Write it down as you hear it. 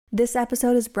This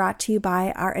episode is brought to you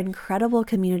by our incredible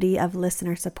community of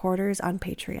listener supporters on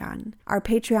Patreon. Our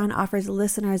Patreon offers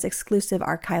listeners exclusive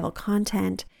archival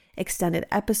content, extended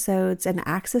episodes, and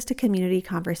access to community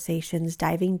conversations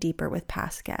diving deeper with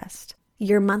past guests.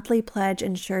 Your monthly pledge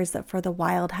ensures that For the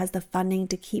Wild has the funding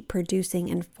to keep producing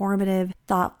informative,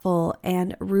 thoughtful,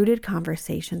 and rooted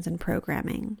conversations and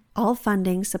programming. All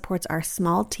funding supports our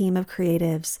small team of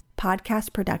creatives,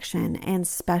 podcast production, and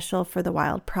special For the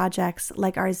Wild projects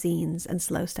like our zines and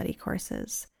slow study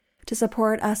courses. To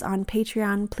support us on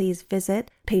Patreon, please visit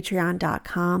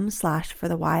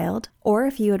patreon.com/forthewild. Or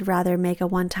if you would rather make a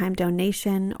one-time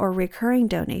donation or recurring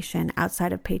donation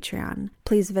outside of Patreon,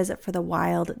 please visit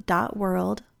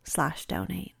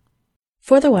forthewild.world/donate.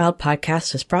 For the Wild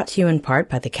podcast is brought to you in part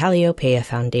by the Calliopeia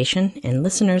Foundation and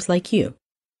listeners like you.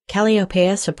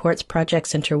 Calliopeia supports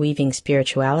projects interweaving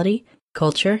spirituality,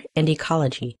 culture, and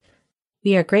ecology.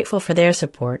 We are grateful for their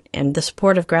support and the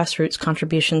support of grassroots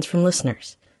contributions from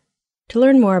listeners. To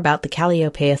learn more about the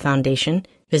Calliopeia Foundation,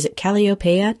 visit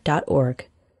calliopeia.org.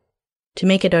 To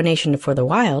make a donation to For the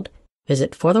Wild,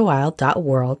 visit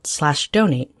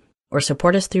forthewild.world/donate or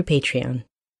support us through Patreon.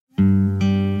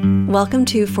 Welcome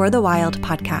to For the Wild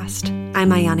podcast. I'm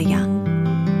Ayana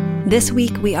Young. This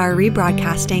week we are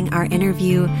rebroadcasting our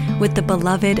interview with the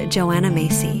beloved Joanna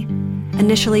Macy,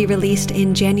 initially released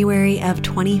in January of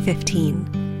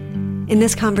 2015. In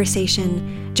this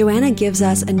conversation, Joanna gives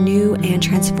us a new and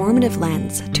transformative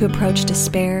lens to approach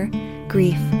despair,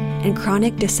 grief, and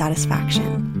chronic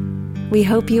dissatisfaction. We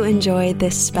hope you enjoy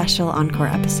this special encore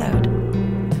episode.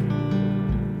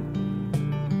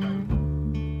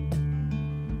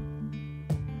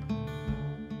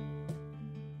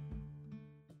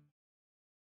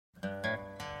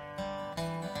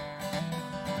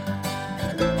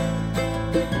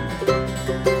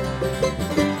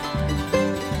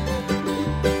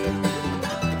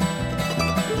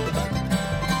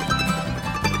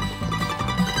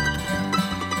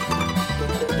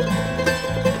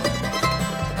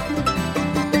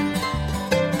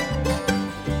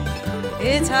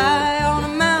 It's high on a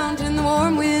mountain, the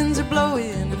warm winds are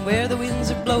blowing, and where the winds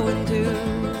are blowing to,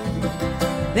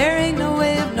 there ain't no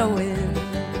way of knowing.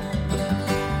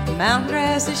 The mountain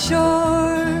grass is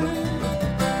short,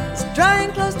 it's dry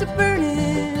and close to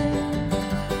burning,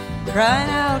 crying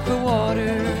out for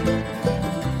water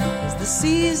as the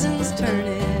season's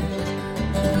turning.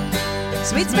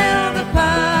 Sweet smell of the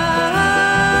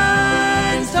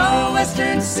pines, tall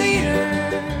western cedar,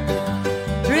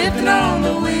 drifting on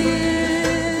the wind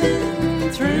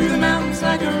through the mountains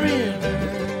like a river.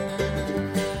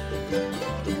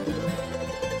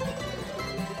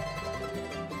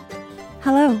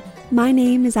 Hello, my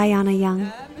name is Ayana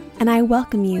Young, and I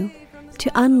welcome you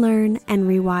to Unlearn and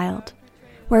Rewild,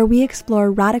 where we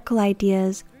explore radical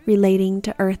ideas relating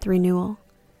to Earth renewal.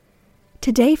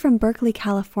 Today from Berkeley,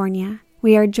 California,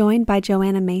 we are joined by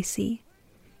Joanna Macy,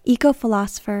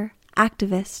 eco-philosopher,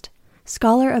 activist,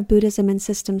 scholar of Buddhism and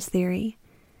systems theory,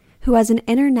 who has an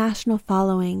international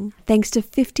following thanks to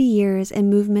 50 years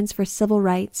in movements for civil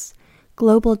rights,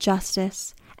 global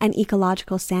justice, and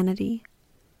ecological sanity.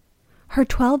 Her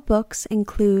 12 books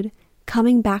include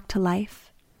Coming Back to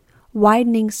Life,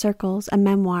 Widening Circles, a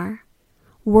memoir,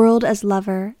 World as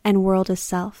Lover, and World as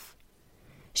Self.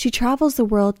 She travels the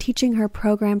world teaching her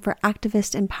program for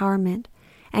activist empowerment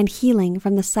and healing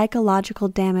from the psychological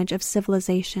damage of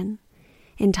civilization,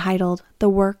 entitled The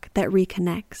Work That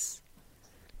Reconnects.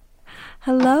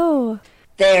 Hello.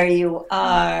 There you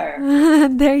are.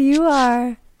 There you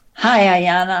are. Hi,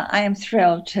 Ayana. I am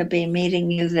thrilled to be meeting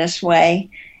you this way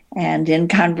and in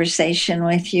conversation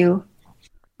with you.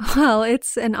 Well,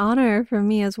 it's an honor for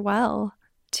me as well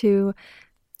to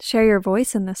share your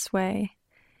voice in this way.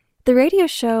 The radio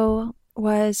show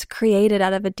was created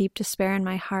out of a deep despair in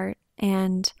my heart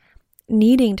and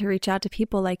needing to reach out to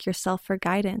people like yourself for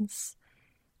guidance.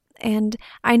 And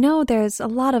I know there's a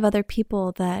lot of other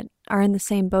people that are in the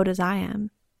same boat as I am.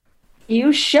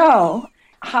 You show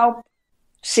how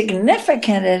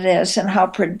significant it is and how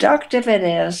productive it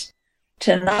is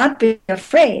to not be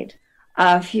afraid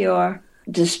of your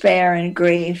despair and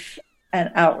grief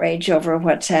and outrage over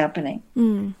what's happening.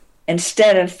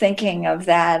 Instead of thinking of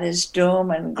that as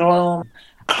doom and gloom,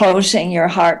 closing your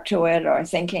heart to it or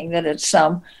thinking that it's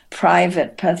some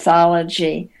private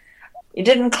pathology, you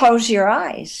didn't close your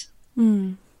eyes.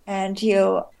 And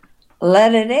you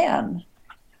let it in.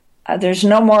 There's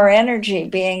no more energy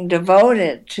being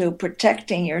devoted to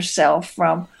protecting yourself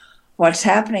from what's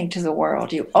happening to the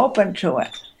world. You open to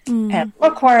it. And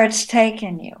look where it's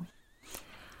taken you.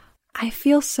 I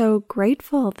feel so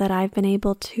grateful that I've been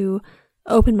able to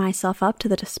open myself up to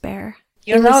the despair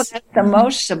That's the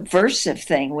most subversive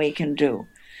thing we can do,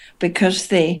 because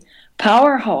the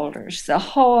power holders, the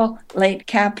whole late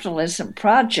capitalism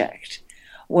project,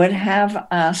 would have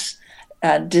us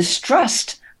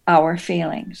distrust our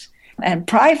feelings and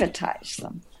privatize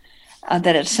them,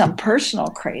 that it's some personal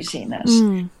craziness,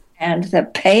 and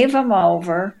that pave them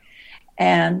over,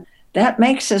 and that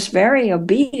makes us very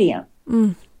obedient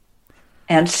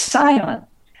and silent.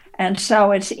 And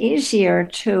so it's easier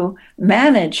to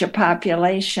manage a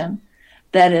population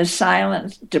that is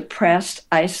silent, depressed,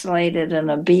 isolated,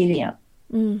 and obedient.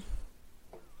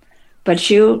 But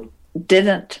you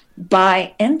didn't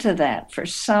buy into that for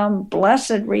some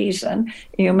blessed reason.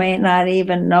 You may not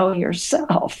even know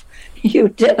yourself. You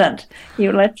didn't.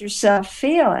 You let yourself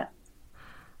feel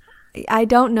it. I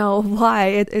don't know why.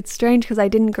 It's strange because I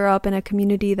didn't grow up in a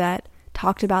community that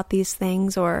talked about these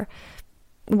things or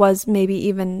was maybe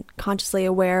even consciously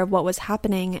aware of what was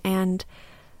happening. And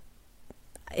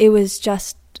it was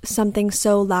just something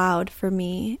so loud for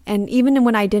me. And even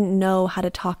when I didn't know how to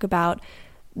talk about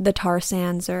the tar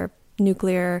sands or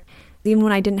nuclear, even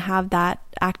when I didn't have that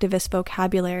activist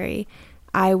vocabulary,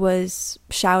 I was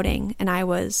shouting and I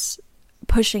was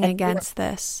pushing against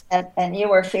this. And you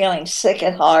were feeling sick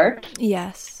at heart.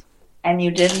 Yes. And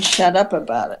you didn't shut up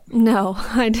about it. No,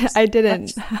 I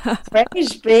didn't.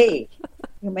 Praise be.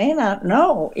 You may not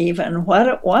know even what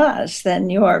it was than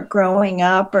your growing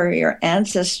up or your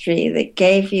ancestry that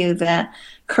gave you that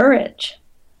courage.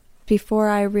 Before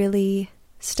I really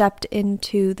stepped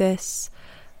into this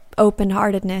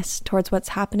open-heartedness towards what's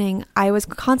happening, I was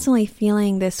constantly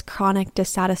feeling this chronic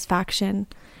dissatisfaction.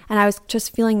 And I was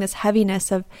just feeling this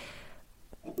heaviness of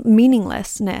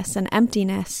meaninglessness and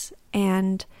emptiness.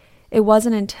 And it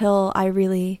wasn't until I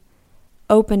really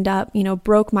opened up,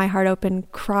 broke my heart open,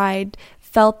 cried,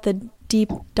 felt the deep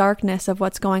darkness of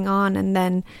what's going on, and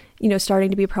then, starting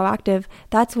to be proactive,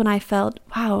 that's when I felt,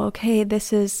 wow, okay,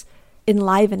 this is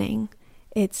enlivening.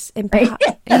 It's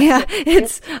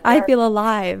I feel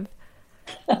alive.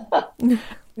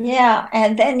 Yeah,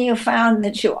 and then you found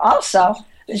that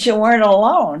you weren't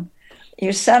alone.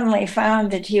 You suddenly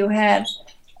found that you had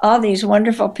all these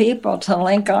wonderful people to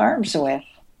link arms with.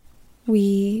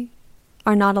 We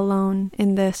are not alone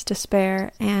in this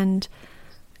despair, and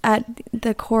at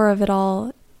the core of it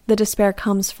all, the despair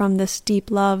comes from this deep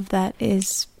love that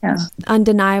is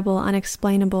undeniable,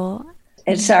 unexplainable.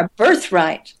 It's our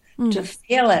birthright to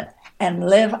feel it and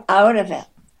live out of it,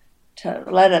 to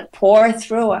let it pour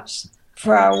through us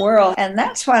for our world. And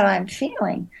that's what I'm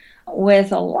feeling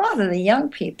with a lot of the young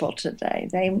people today.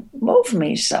 They move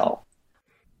me so.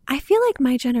 I feel like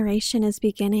my generation is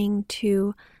beginning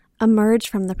to emerge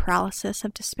from the paralysis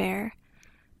of despair.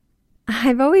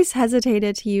 I've always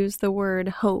hesitated to use the word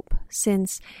hope,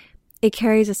 since it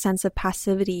carries a sense of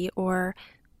passivity or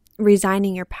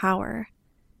resigning your power.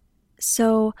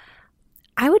 So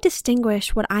I would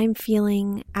distinguish what I'm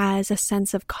feeling as a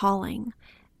sense of calling,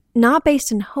 not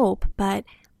based in hope, but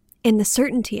in the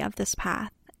certainty of this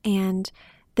path and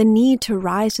the need to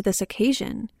rise to this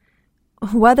occasion,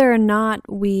 whether or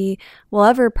not we will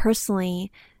ever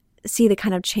personally see the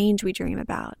kind of change we dream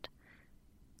about.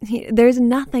 There's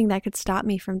nothing that could stop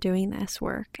me from doing this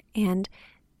work, and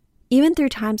even through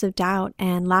times of doubt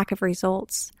and lack of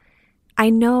results, I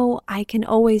know I can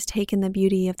always take in the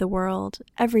beauty of the world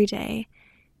every day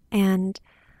and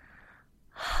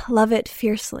love it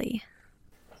fiercely.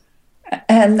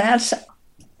 And that's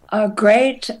a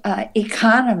great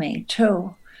economy,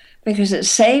 too, because it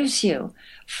saves you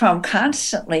from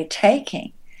constantly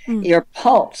taking your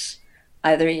pulse,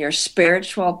 either your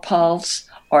spiritual pulse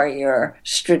or your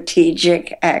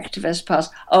strategic activist pulse.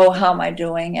 Oh, how am I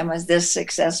doing? Am I this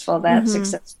successful, that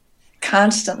successful?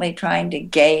 Constantly trying to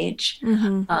gauge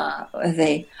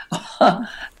the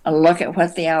look at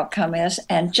what the outcome is,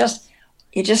 and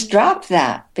you just drop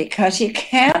that, because you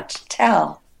can't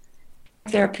tell.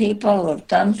 There are people who have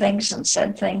done things and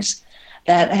said things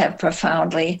that have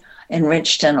profoundly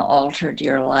enriched and altered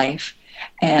your life,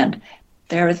 and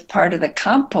they're part of the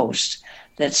compost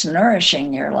that's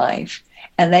nourishing your life,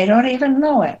 and they don't even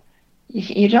know it.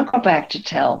 You don't go back to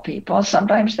tell people.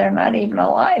 Sometimes they're not even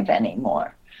alive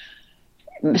anymore.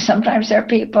 Sometimes there are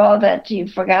people that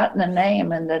you've forgotten the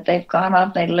name and that they've gone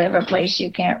off, they live a place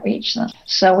you can't reach them.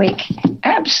 So we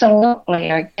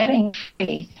absolutely are getting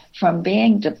free from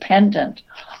being dependent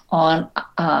on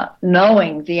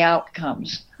knowing the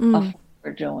outcomes of what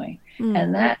we're doing.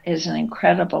 And that is an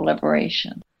incredible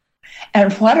liberation.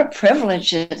 And what a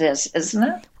privilege it is, isn't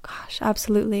it? Gosh,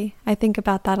 absolutely. I think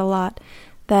about that a lot,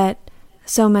 that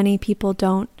so many people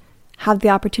don't have the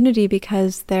opportunity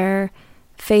because they're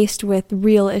faced with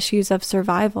real issues of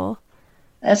survival.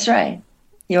 That's right.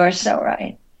 You are so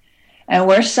right. And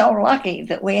we're so lucky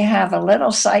that we have a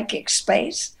little psychic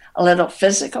space, a little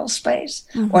physical space.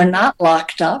 Mm-hmm. We're not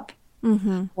locked up.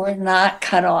 Mm-hmm. We're not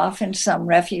cut off in some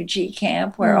refugee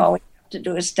camp where all we have to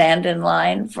do is stand in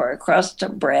line for a crust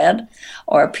of bread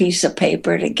or a piece of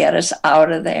paper to get us out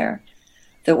of there.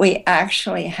 That we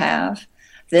actually have.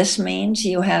 This means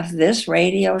you have this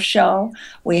radio show.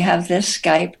 We have this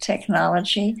Skype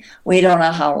technology. We don't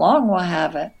know how long we'll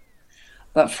have it.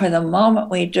 But for the moment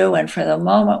we do, and for the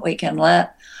moment we can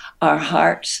let our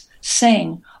hearts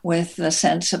sing with the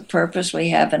sense of purpose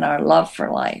we have in our love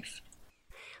for life.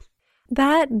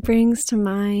 That brings to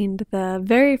mind the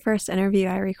very first interview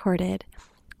I recorded,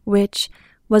 which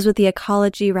was with the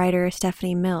ecology writer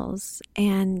Stephanie Mills.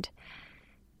 And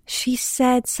she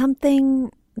said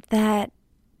something that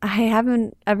I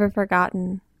haven't ever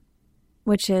forgotten,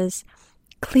 which is,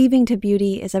 cleaving to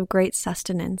beauty is of great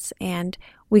sustenance, and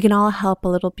we can all help a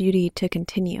little beauty to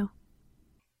continue.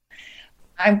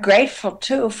 I'm grateful,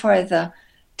 too, for the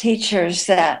teachers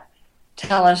that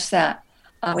tell us that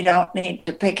we don't need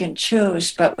to pick and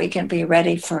choose, but we can be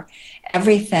ready for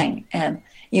everything. And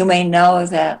you may know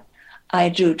that I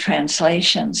do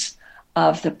translations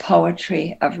of the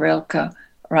poetry of Rilke,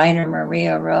 Rainer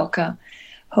Maria Rilke,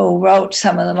 who wrote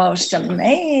some of the most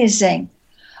amazing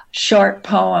short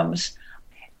poems.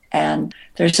 And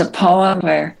there's a poem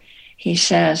where he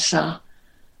says,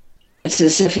 it's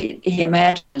as if he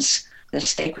imagines the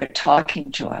sacred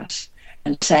talking to us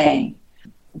and saying,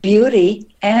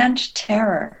 beauty and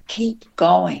terror keep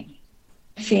going.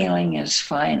 Feeling is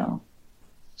final.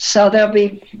 So there'll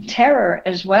be terror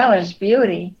as well as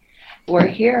beauty. We're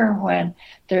here when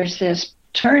there's this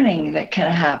turning that can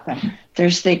happen.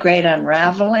 There's the great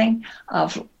unraveling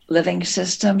of living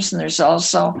systems, and there's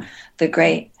also the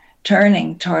great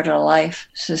turning toward a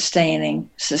life-sustaining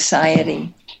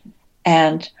society.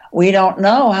 And we don't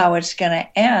know how it's going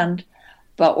to end,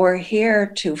 but we're here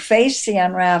to face the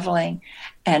unraveling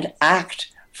and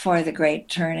act for the great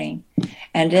turning.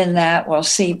 And in that, we'll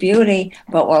see beauty,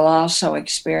 but we'll also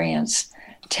experience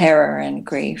terror and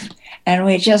grief. And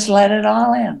we just let it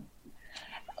all in.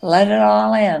 Let it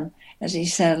all in. As he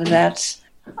said, that's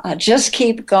just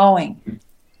keep going,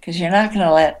 because you're not going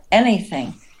to let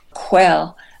anything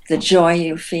quell the joy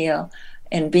you feel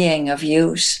in being of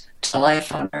use to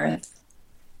life on earth.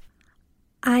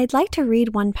 I'd like to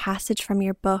read one passage from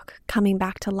your book, Coming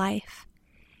Back to Life.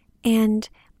 And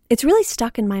it's really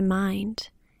stuck in my mind.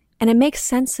 And it makes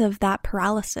sense of that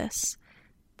paralysis,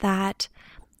 that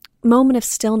moment of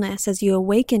stillness as you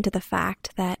awaken to the fact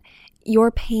that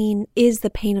your pain is the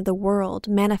pain of the world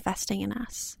manifesting in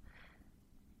us.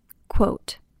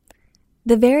 Quote,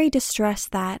 "The very distress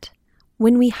that,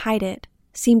 when we hide it,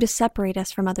 seemed to separate us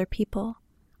from other people,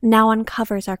 now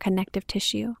uncovers our connective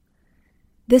tissue.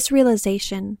 This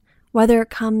realization, whether it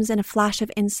comes in a flash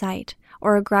of insight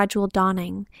or a gradual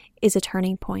dawning, is a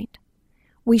turning point.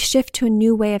 We shift to a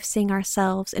new way of seeing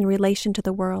ourselves in relation to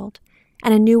the world,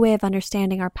 and a new way of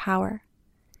understanding our power.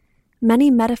 Many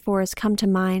metaphors come to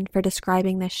mind for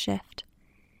describing this shift.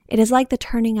 It is like the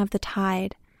turning of the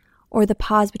tide, or the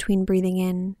pause between breathing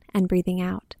in and breathing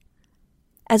out.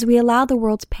 As we allow the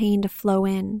world's pain to flow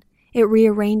in, it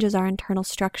rearranges our internal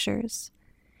structures.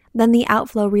 Then the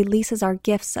outflow releases our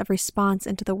gifts of response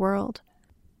into the world.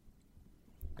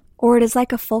 Or it is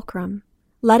like a fulcrum,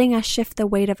 letting us shift the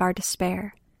weight of our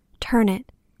despair, turn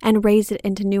it, and raise it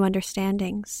into new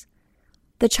understandings.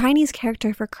 The Chinese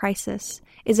character for crisis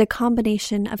is a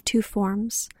combination of two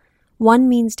forms. One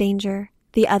means danger,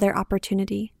 the other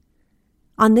opportunity.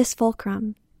 On this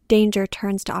fulcrum, danger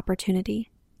turns to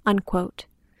opportunity." Unquote.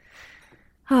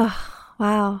 Oh,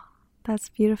 wow, that's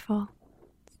beautiful.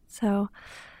 So,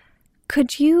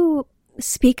 could you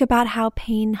speak about how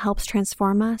pain helps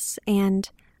transform us and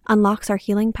unlocks our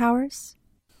healing powers?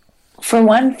 For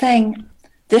one thing,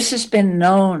 this has been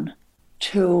known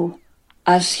to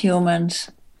us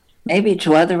humans, maybe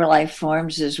to other life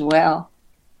forms as well,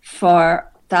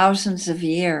 for thousands of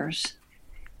years.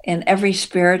 In every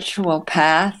spiritual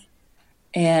path,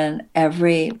 in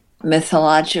every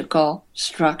mythological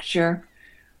structure,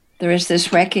 there is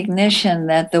this recognition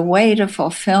that the way to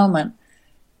fulfillment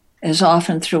is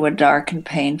often through a dark and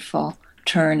painful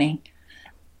turning,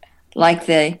 like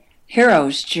the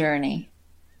hero's journey.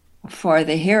 For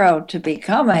the hero to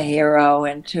become a hero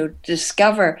and to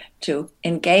discover, to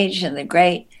engage in the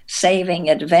great saving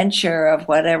adventure of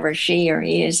whatever she or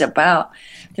he is about,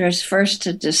 there's first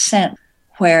a descent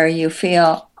where you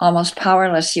feel almost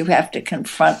powerless. You have to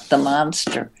confront the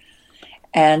monster,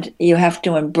 and you have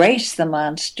to embrace the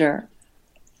monster,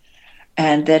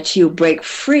 and that you break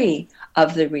free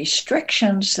of the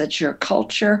restrictions that your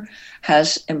culture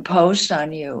has imposed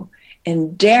on you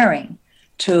in daring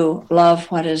to love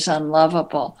what is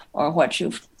unlovable or what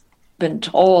you've been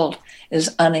told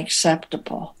is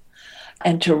unacceptable,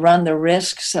 and to run the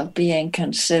risks of being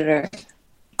considered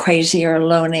crazy or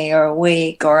loony or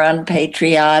weak or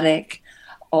unpatriotic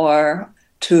or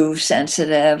too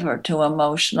sensitive or too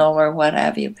emotional or what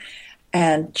have you,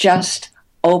 and just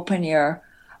open your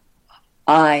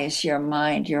eyes, your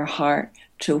mind, your heart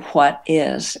to what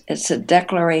is. It's a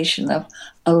declaration of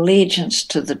allegiance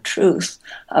to the truth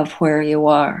of where you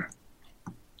are.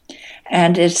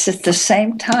 And it's at the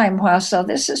same time, so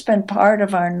this has been part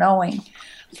of our knowing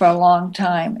for a long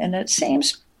time, and it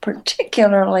seems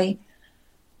particularly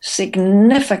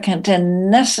significant and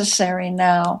necessary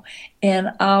now in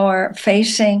our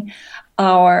facing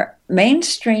our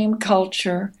mainstream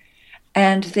culture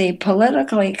and the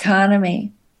political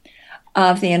economy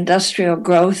of the industrial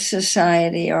growth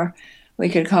society, or we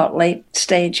could call it late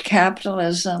stage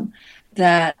capitalism,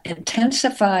 that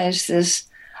intensifies this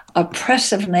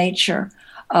oppressive nature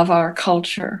of our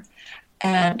culture.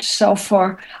 And so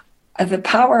for the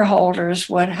power holders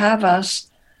would have us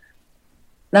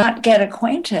not get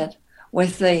acquainted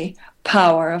with the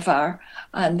power of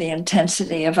and the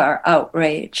intensity of our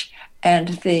outrage and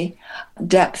the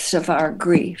depths of our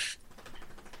grief.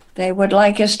 They would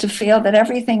like us to feel that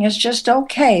everything is just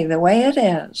okay the way it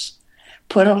is.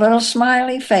 Put a little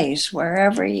smiley face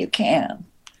wherever you can.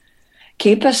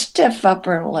 Keep a stiff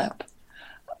upper lip.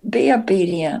 Be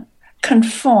obedient.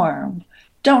 Conform.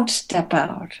 Don't step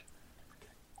out.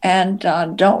 And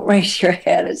don't raise your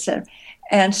head, etc.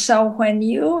 And so when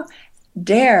you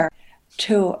dare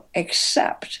to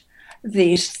accept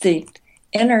the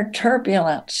inner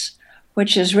turbulence,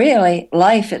 which is really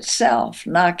life itself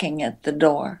knocking at the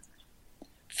door.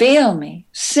 Feel me,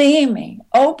 see me,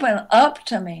 open up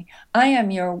to me. I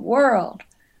am your world.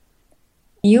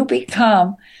 You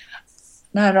become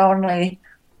not only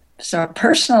so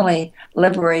personally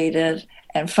liberated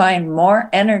and find more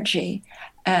energy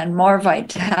and more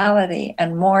vitality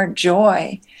and more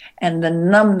joy, and the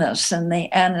numbness and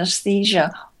the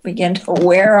anesthesia begin to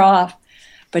wear off,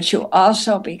 but you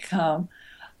also become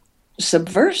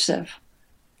subversive,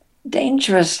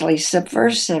 dangerously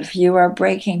subversive. You are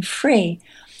breaking free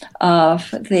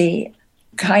of the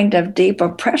kind of deep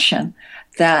oppression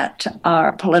that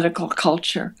our political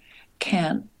culture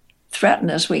can threaten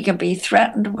us. We can be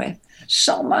threatened with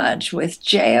so much, with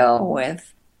jail,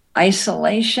 with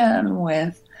isolation,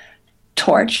 with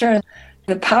torture.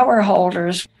 The power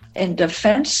holders, in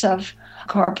defense of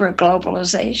corporate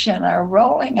globalization, are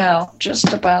rolling out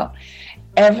just about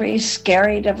every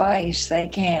scary device they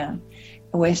can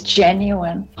with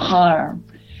genuine harm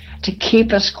to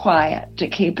keep us quiet, to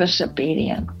keep us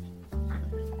obedient.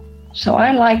 So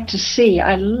I love to see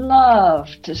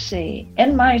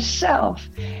in myself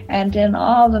and in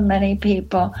all the many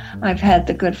people I've had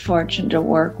the good fortune to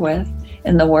work with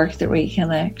in the work that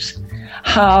reconnects,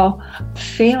 how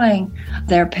feeling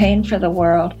their pain for the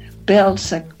world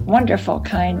builds a wonderful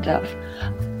kind of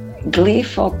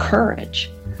gleeful courage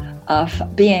of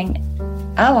being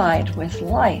allied with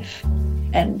life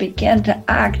and begin to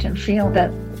act and feel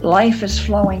that life is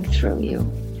flowing through you.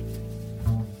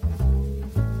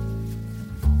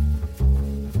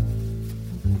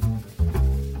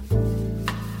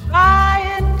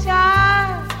 Trying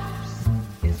times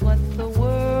is what the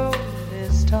world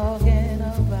is talking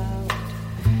about.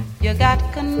 You got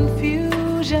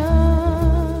confusion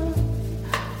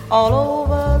all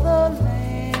over the land.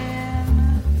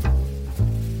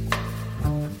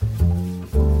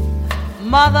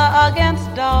 Mother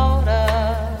against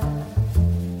daughter,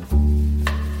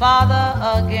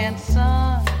 father against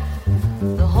son.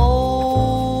 The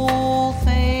whole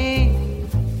thing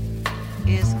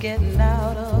is getting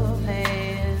out of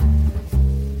hand.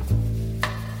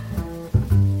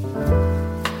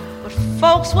 But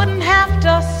folks wouldn't have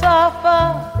to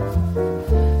suffer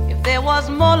if there was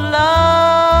more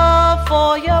love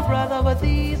for your brother. But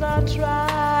these are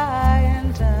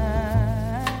trying times.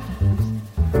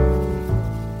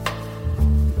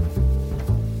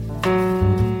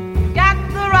 Got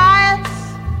the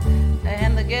riots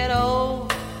and the ghetto,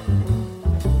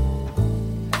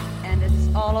 and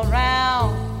it's all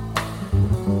around.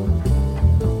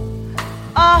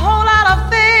 A whole lot of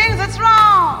things that's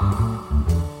wrong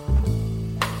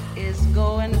is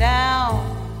going down.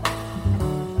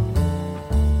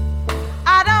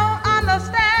 I don't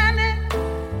understand it,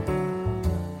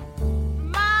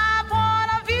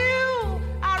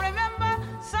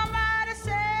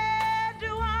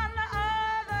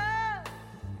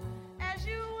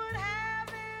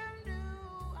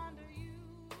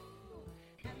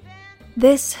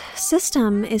 This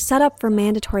system is set up for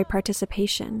mandatory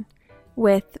participation,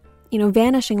 with,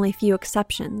 vanishingly few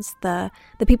exceptions, the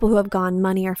people who have gone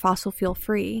money or fossil fuel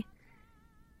free.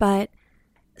 But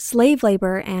slave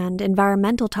labor and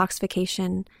environmental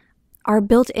toxification are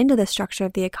built into the structure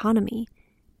of the economy,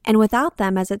 and without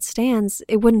them as it stands,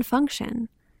 it wouldn't function.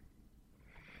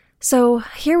 So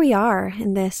here we are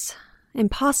in this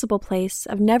impossible place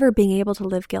of never being able to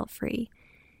live guilt-free,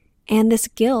 and this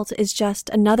guilt is just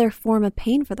another form of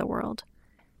pain for the world.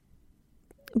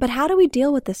 But how do we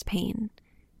deal with this pain?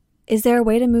 Is there a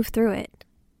way to move through it?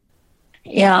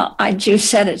 Yeah, you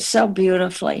said it so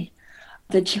beautifully,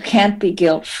 that you can't be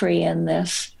guilt-free in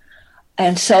this.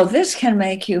 And so this can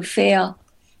make you feel,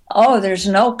 there's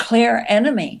no clear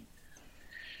enemy.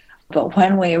 But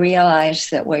when we realize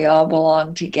that we all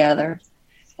belong together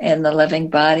in the living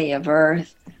body of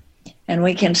Earth, and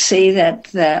we can see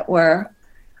that we're,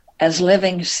 as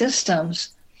living systems,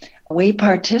 we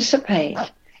participate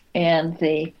in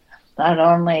not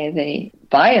only the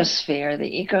biosphere,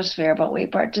 the ecosphere, but we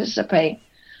participate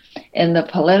in the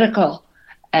political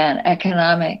and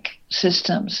economic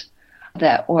systems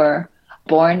that we're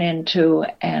born into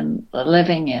and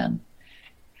living in.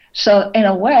 So in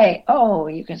a way,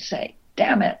 you can say,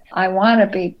 damn it, I want to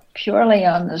be purely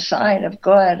on the side of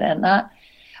good and not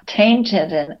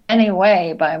tainted in any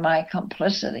way by my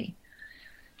complicity.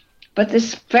 But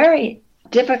it's very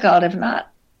difficult, if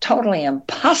not totally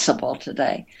impossible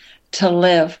today, to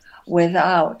live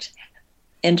without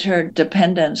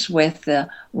interdependence with the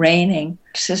reigning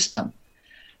system.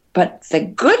 But the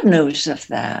good news of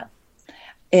that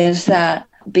is that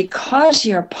because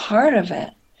you're part of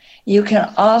it, you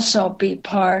can also be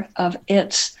part of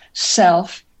its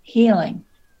self-healing.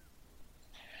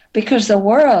 Because the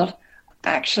world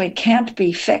actually can't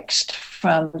be fixed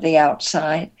from the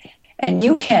outside, and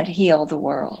you can't heal the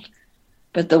world.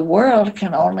 But the world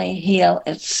can only heal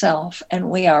itself, and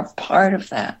we are part of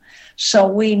that. So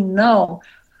we know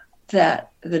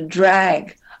that the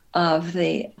drag of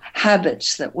the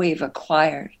habits that we've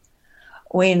acquired,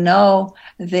 we know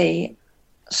the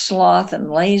sloth and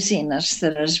laziness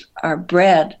that are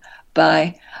bred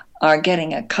by our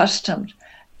getting accustomed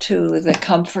to the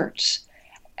comforts.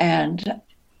 And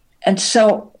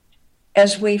so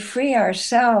as we free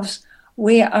ourselves,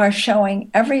 we are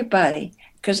showing everybody,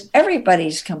 because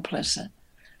everybody's complicit,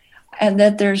 and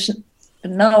that there's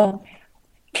no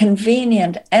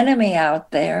convenient enemy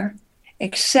out there,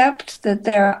 except that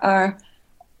there are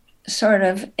sort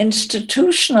of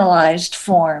institutionalized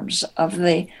forms of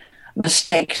the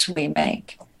mistakes we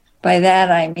make. By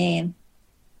that I mean,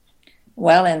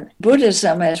 in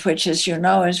Buddhism, which as you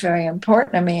know is very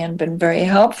important to me and been very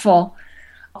helpful,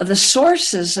 the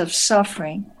sources of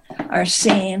suffering are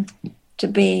seen to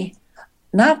be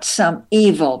not some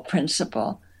evil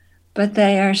principle, but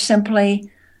they are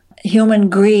simply human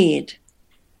greed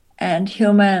and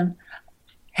human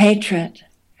hatred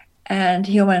and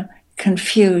human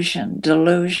confusion,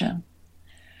 delusion.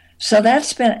 So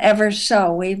that's been ever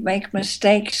so. We make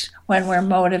mistakes when we're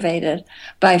motivated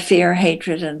by fear,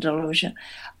 hatred, and delusion.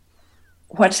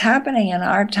 What's happening in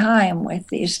our time with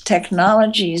these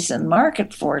technologies and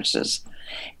market forces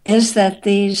is that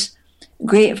these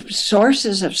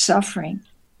sources of suffering,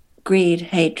 greed,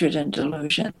 hatred, and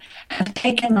delusion, have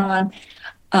taken on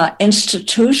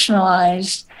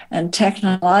institutionalized and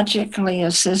technologically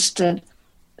assisted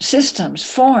systems,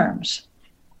 forms.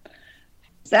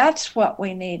 That's what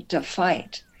we need to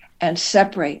fight and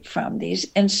separate from,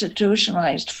 these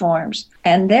institutionalized forms.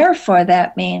 And therefore,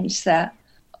 that means that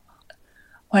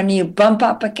when you bump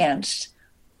up against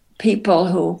people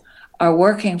who are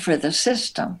working for the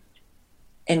system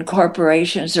in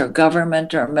corporations or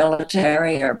government or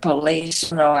military or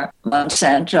police or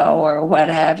Monsanto or what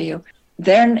have you,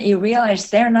 then you realize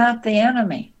they're not the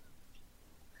enemy,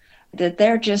 that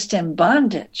they're just in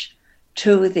bondage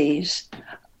to these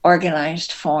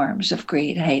organized forms of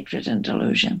greed, hatred, and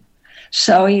delusion.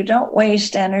 So you don't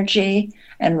waste energy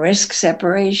and risk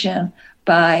separation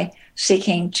by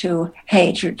seeking to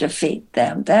hate or defeat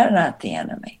them. They're not the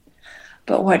enemy.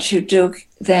 But what you do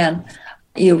then,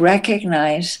 you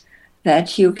recognize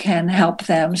that you can help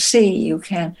them see,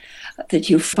 that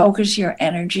you focus your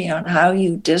energy on how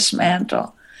you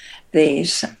dismantle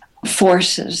these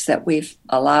forces that we've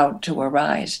allowed to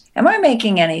arise. Am I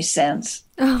making any sense?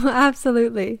 Oh,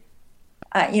 absolutely.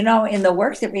 In the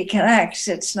work that reconnects,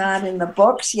 it's not in the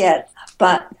books yet,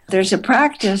 but there's a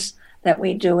practice that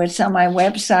we do. It's on my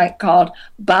website called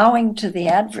Bowing to the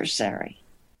Adversary.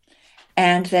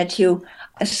 And that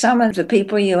some of the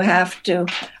people you have to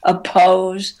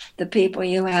oppose, the people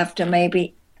you have to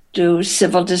maybe do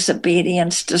civil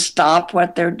disobedience to stop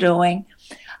what they're doing,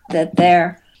 that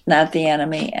they're not the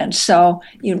enemy. And so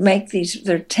you make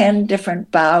there are 10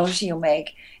 different bows you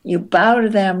make. You bow to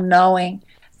them knowing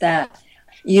that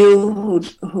you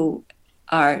who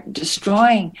are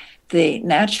destroying the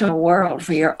natural world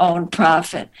for your own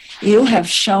profit, you have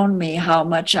shown me how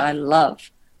much I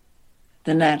love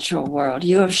the natural world.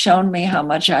 You have shown me how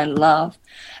much I love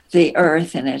the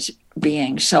earth and its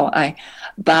being. So I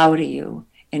bow to you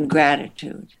in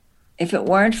gratitude. If it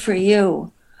weren't for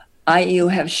you, you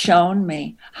have shown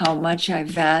me how much I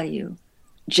value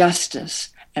justice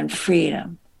and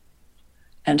freedom.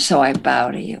 And so I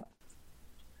bow to you.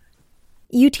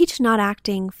 You teach not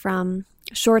acting from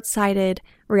short-sighted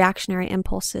reactionary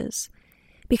impulses,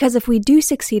 because if we do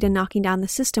succeed in knocking down the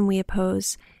system we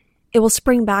oppose, it will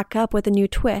spring back up with a new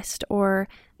twist or,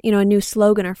 a new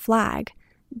slogan or flag,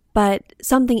 but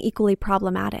something equally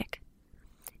problematic.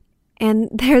 And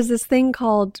there's this thing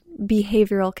called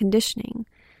behavioral conditioning.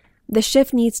 The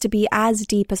shift needs to be as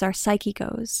deep as our psyche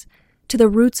goes, to the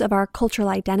roots of our cultural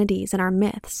identities and our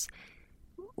myths.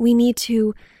 We need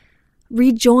to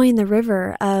rejoin the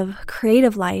river of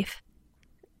creative life.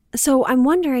 So I'm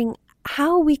wondering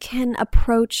how we can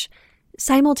approach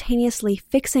simultaneously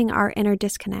fixing our inner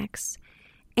disconnects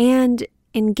and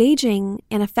engaging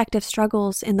in effective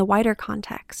struggles in the wider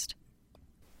context.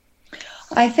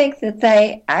 I think that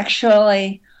they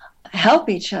actually help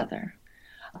each other.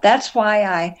 That's why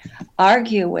I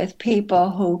argue with people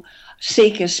who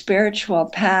seek a spiritual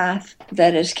path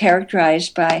that is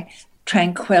characterized by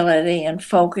tranquility and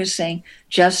focusing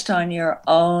just on your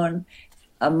own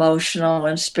emotional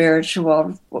and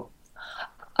spiritual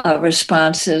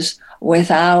responses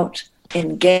without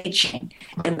engaging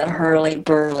in the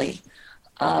hurly-burly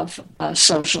of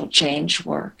social change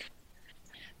work.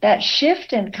 That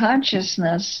shift in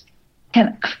consciousness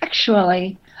can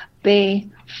actually be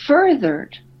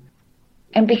furthered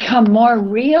and become more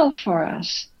real for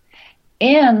us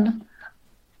in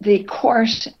the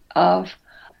course of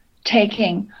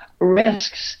taking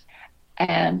risks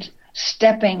and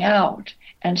stepping out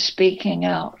and speaking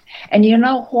out. And you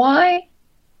know why?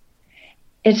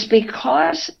 It's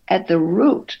because at the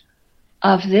root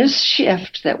of this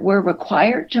shift that we're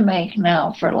required to make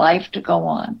now for life to go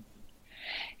on,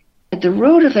 at the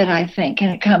root of it, I think,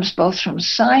 and it comes both from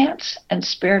science and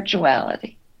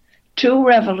spirituality, two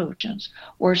revolutions,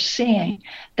 we're seeing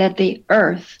that the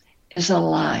earth is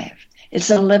alive. It's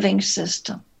a living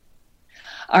system.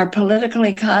 Our political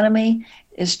economy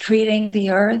is treating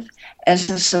the earth as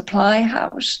a supply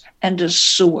house and a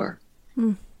sewer.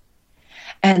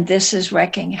 And this is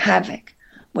wreaking havoc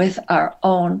with our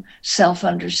own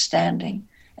self-understanding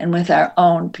and with our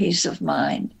own peace of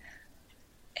mind.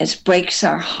 It breaks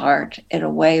our heart in a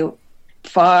way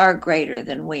far greater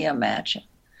than we imagine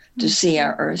to see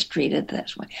our earth treated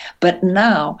this way. But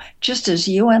now, just as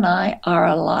you and I are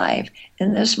alive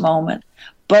in this moment,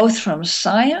 both from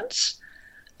science,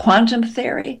 quantum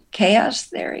theory, chaos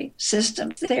theory,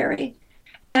 system theory,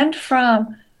 and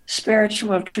from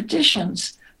spiritual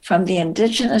traditions, from the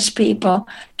indigenous people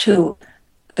to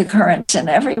the currents in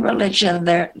every religion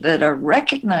that are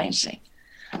recognizing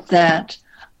that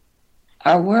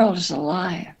our world is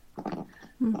alive.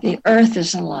 The earth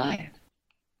is alive.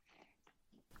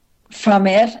 From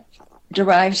it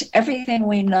derives everything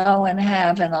we know and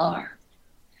have and are.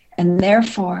 And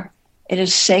therefore, it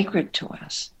is sacred to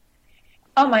us.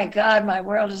 Oh my God, my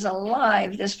world is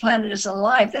alive. This planet is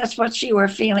alive. That's what you were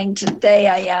feeling today,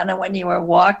 Ayana, when you were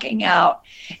walking out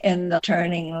in the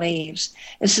turning leaves.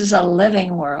 This is a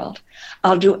living world.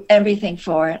 I'll do everything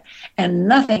for it, and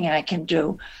nothing I can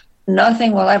do,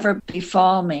 nothing will ever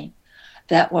befall me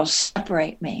that will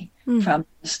separate me from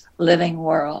this living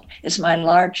world. It's my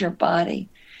larger body.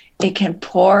 It can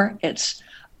pour its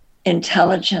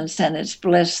intelligence and its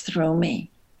bliss through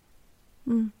me.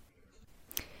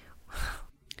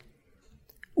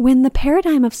 When the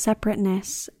paradigm of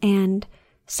separateness and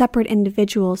separate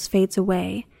individuals fades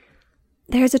away,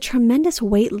 there's a tremendous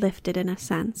weight lifted in a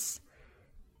sense.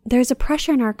 There's a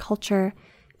pressure in our culture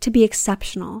to be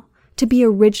exceptional, to be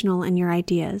original in your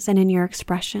ideas and in your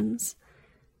expressions.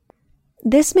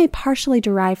 This may partially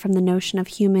derive from the notion of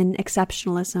human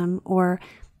exceptionalism or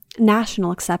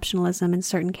national exceptionalism in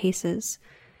certain cases.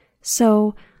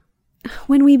 So,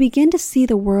 when we begin to see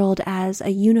the world as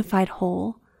a unified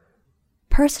whole,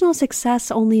 personal success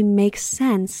only makes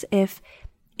sense if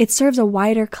it serves a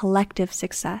wider collective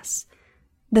success,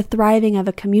 the thriving of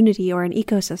a community or an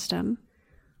ecosystem.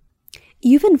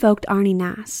 You've invoked Arnie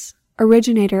Nass,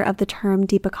 originator of the term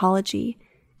deep ecology,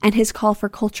 and his call for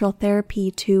cultural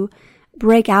therapy to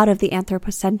break out of the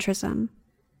anthropocentrism.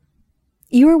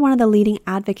 You are one of the leading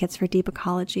advocates for deep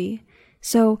ecology.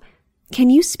 So, can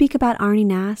you speak about Arnie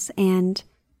Naess and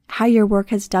how your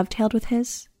work has dovetailed with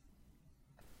his?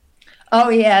 Oh,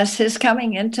 yes. His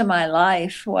coming into my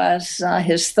life was,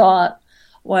 his thought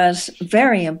was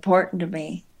very important to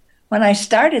me. When I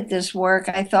started this work,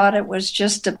 I thought it was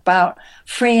just about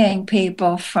freeing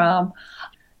people from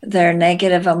their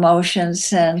negative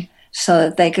emotions and so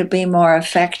that they could be more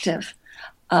effective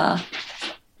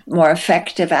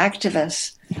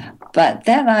activists. But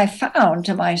then I found,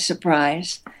 to my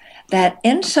surprise, that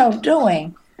in so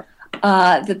doing,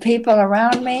 the people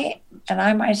around me and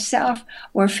I myself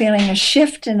were feeling a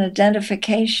shift in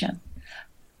identification,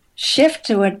 shift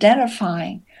to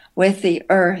identifying with the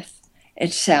earth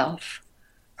itself,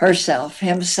 herself,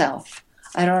 himself.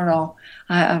 I don't know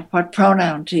what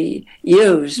pronoun to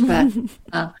use, but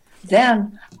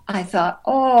then I thought,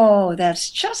 oh, that's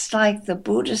just like the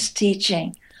Buddhist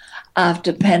teaching of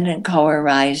dependent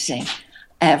co-arising,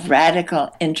 of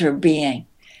radical interbeing.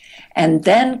 And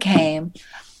then came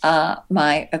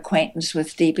my acquaintance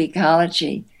with deep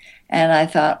ecology, and I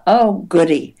thought, oh,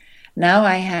 goody. Now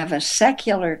I have a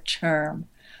secular term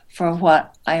for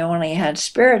what I only had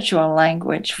spiritual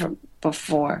language for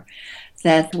before,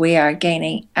 that we are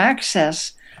gaining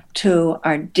access to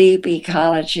our deep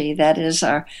ecology, that is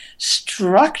our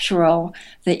structural,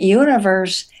 the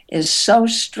universe is so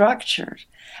structured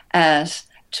as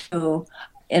to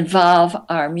involve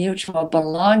our mutual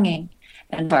belonging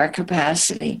and our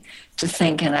capacity to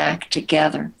think and act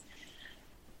together.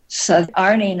 So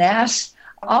Arnie Naess,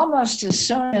 almost as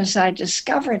soon as I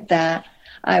discovered that,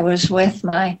 I was with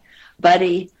my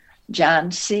buddy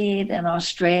John Seed in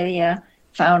Australia,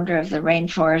 founder of the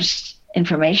Rainforest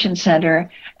Information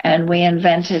Center, and we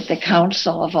invented the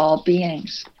Council of All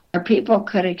Beings, where people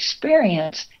could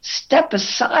experience, step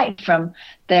aside from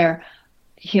their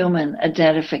human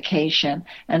identification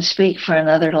and speak for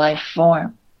another life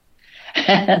form.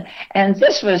 And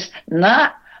this was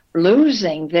not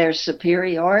losing their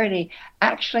superiority.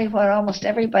 Actually, what almost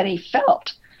everybody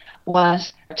felt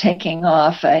was taking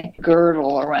off a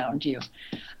girdle around you.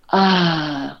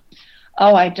 I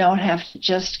don't have to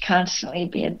just constantly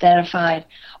be identified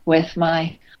with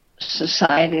my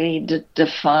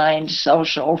society-defined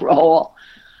social role.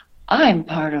 I'm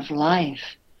part of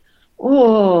life.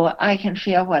 Ooh, I can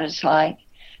feel what it's like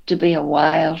to be a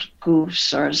wild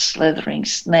goose or a slithering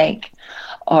snake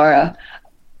or a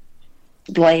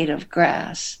blade of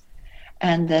grass,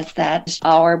 and that's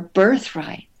our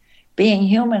birthright. Being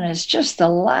human is just the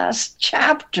last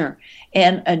chapter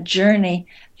in a journey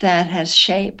that has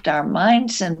shaped our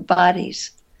minds and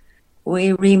bodies.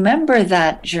 We remember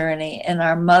that journey in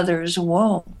our mother's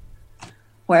womb,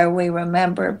 where we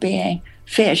remember being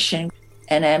fish and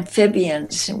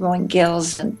amphibians, growing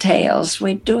gills and tails.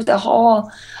 We do the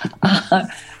whole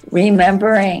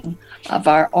remembering of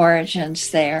our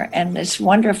origins there, and it's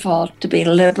wonderful to be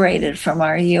liberated from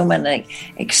our human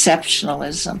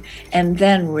exceptionalism, and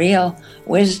then real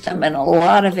wisdom and a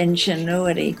lot of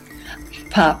ingenuity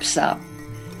pops up.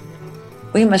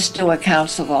 We must do a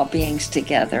Council of All Beings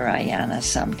together, Ayana,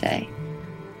 someday.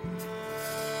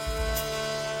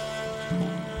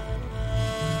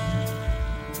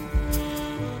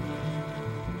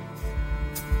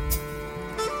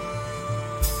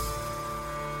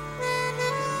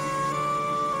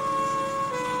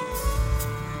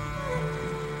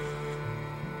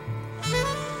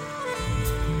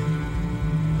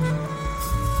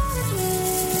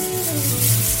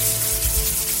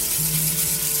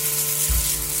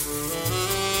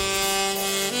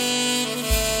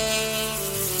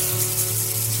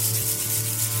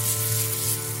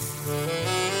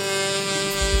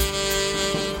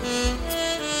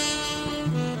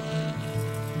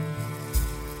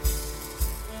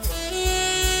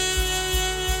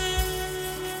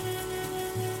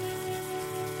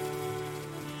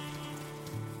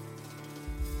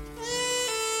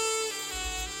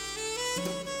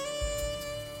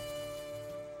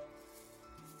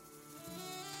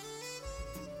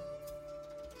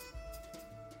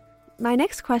 My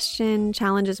next question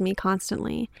challenges me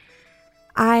constantly.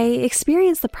 I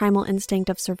experience the primal instinct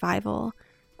of survival,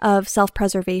 of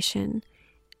self-preservation,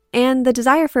 and the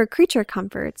desire for creature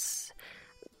comforts,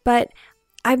 but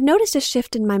I've noticed a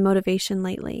shift in my motivation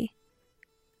lately.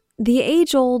 The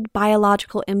age-old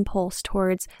biological impulse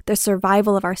towards the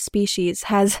survival of our species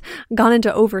has gone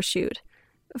into overshoot,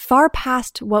 far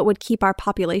past what would keep our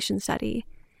population steady.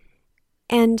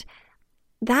 And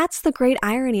that's the great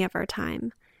irony of our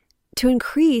time. To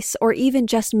increase or even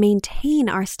just maintain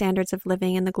our standards of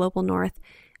living in the global north,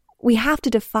 we have to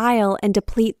defile and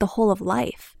deplete the whole of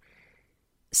life.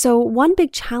 So one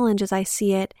big challenge as I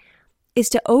see it is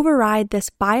to override this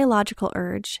biological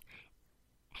urge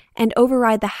and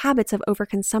override the habits of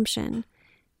overconsumption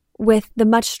with the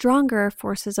much stronger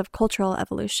forces of cultural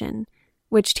evolution,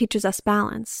 which teaches us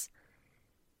balance.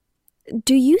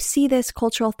 Do you see this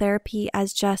cultural therapy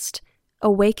as just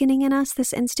awakening in us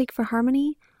this instinct for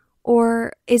harmony,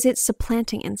 or is it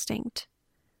supplanting instinct?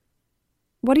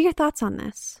 What are your thoughts on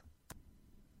this?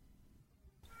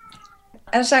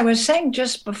 As I was saying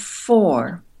just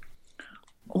before,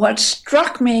 what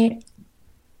struck me,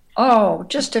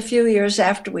 just a few years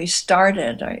after we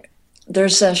started,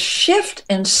 there's a shift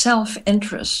in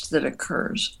self-interest that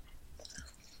occurs,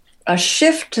 a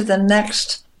shift to the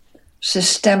next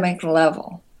systemic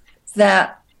level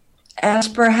that, as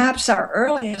perhaps our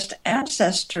earliest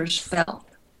ancestors felt,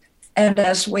 and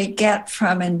as we get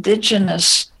from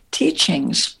indigenous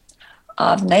teachings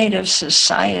of native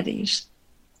societies,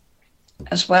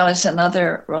 as well as in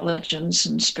other religions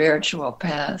and spiritual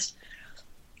paths,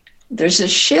 there's a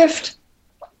shift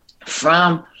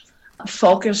from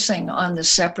focusing on the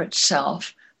separate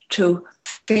self to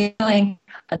feeling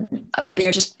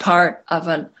you're just part of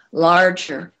a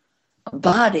larger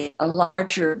body, a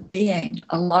larger being,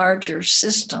 a larger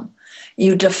system.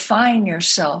 You define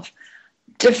yourself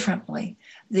differently.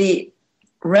 The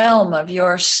realm of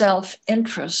your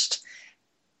self-interest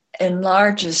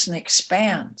enlarges and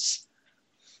expands,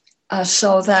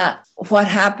 so that what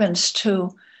happens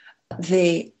to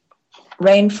the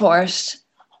rainforest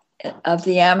of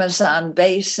the Amazon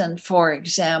basin, for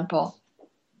example,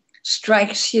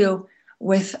 strikes you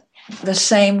with the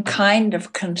same kind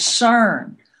of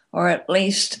concern, or at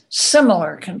least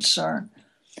similar concern,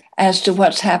 as to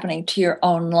what's happening to your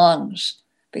own lungs,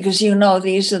 because you know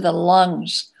these are the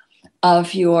lungs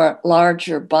of your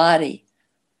larger body,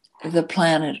 the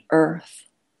planet Earth.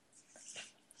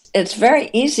 It's very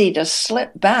easy to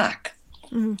slip back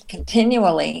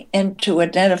continually into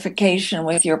identification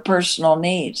with your personal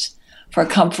needs for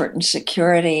comfort and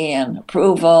security and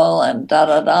approval and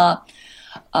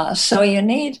so you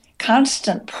need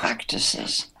constant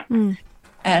practices.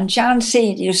 And John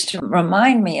Seed used to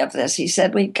remind me of this. He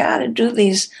said, we've got to do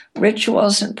these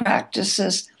rituals and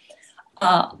practices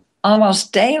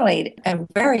almost daily and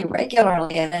very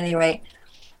regularly at any rate,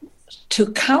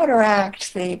 to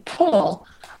counteract the pull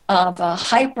of a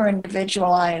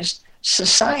hyper-individualized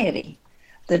society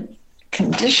that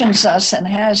conditions us and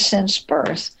has since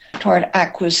birth toward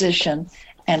acquisition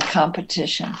and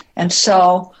competition. And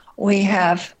so we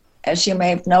have, as you may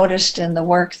have noticed in the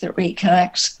work that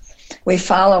reconnects, we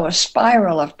follow a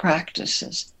spiral of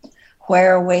practices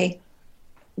where we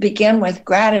begin with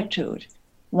gratitude.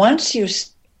 Once you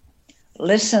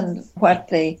listen what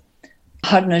the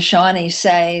Haudenosaunee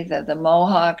say, the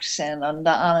Mohawks and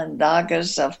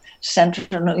Onondagas of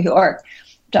central New York,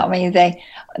 tell me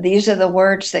these are the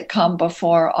words that come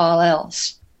before all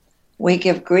else. We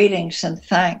give greetings and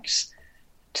thanks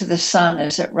to the sun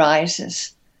as it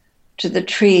rises, to the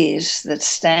trees that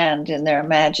stand in their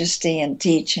majesty and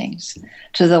teachings,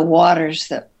 to the waters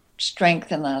that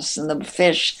strengthen us and the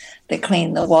fish that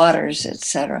clean the waters,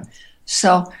 etc.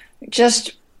 So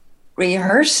just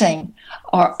rehearsing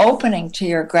or opening to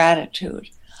your gratitude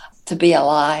to be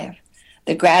alive,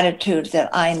 the gratitude that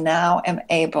I now am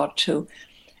able to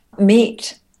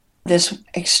meet this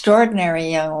extraordinary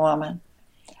young woman,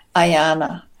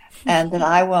 Ayana, and that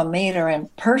I will meet her in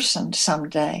person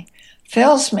someday,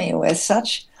 fills me with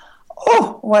such,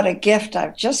 what a gift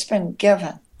I've just been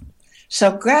given.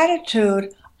 So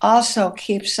gratitude also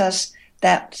keeps us,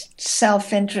 that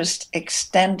self-interest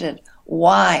extended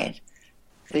wide.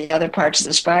 The other parts of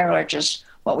the spiral are just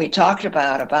what we talked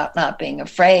about not being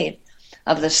afraid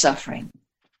of the suffering,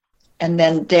 and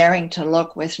then daring to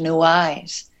look with new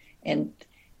eyes in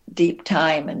deep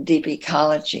time and deep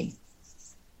ecology,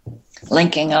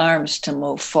 linking arms to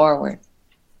move forward.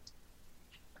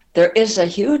 There is a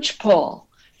huge pull,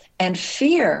 and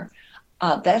fear,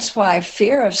 that's why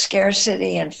fear of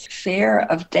scarcity and fear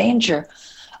of danger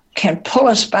can pull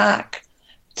us back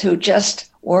to just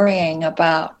worrying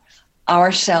about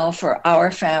ourself or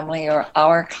our family or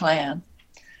our clan.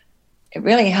 It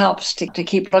really helps to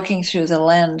keep looking through the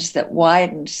lens that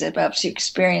widens, it helps you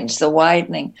experience the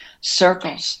widening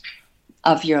circles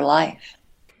of your life.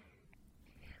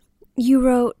 You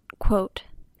wrote, quote,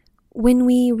 "When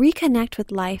we reconnect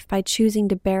with life by choosing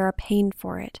to bear our pain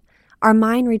for it, our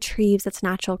mind retrieves its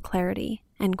natural clarity,"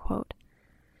 end quote.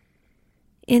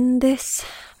 In this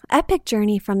epic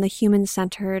journey from the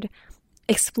human-centered,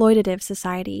 exploitative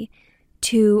society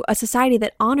to a society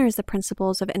that honors the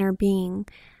principles of inner being,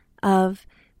 of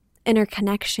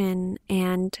interconnection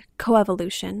and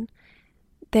coevolution,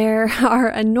 There are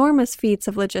enormous feats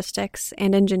of logistics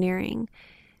and engineering,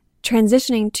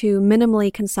 transitioning to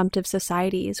minimally consumptive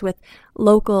societies with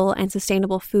local and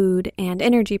sustainable food and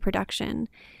energy production,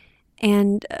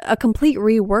 and a complete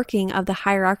reworking of the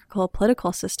hierarchical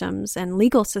political systems and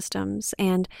legal systems,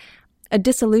 and a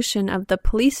dissolution of the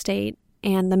police state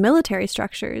and the military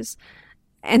structures,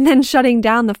 and then shutting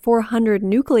down the 400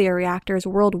 nuclear reactors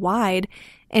worldwide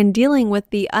and dealing with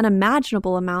the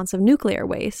unimaginable amounts of nuclear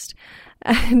waste.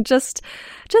 Just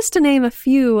to name a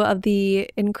few of the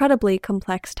incredibly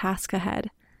complex tasks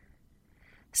ahead.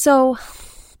 So,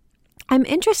 I'm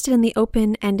interested in the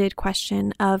open-ended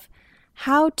question of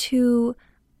how to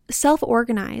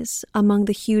self-organize among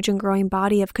the huge and growing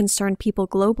body of concerned people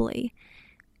globally,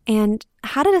 and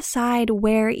how to decide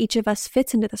where each of us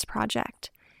fits into this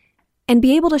project, and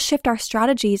be able to shift our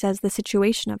strategies as the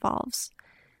situation evolves.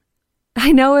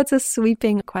 I know it's a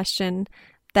sweeping question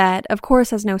that, of course,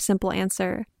 has no simple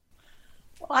answer.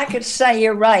 Well, I could say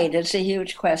you're right. It's a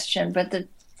huge question, but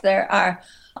there are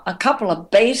a couple of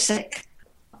basic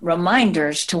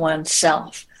reminders to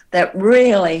oneself that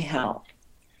really help.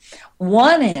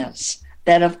 One is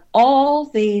that of all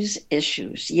these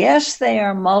issues, yes, they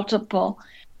are multiple,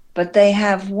 but they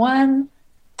have one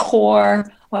core,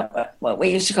 what we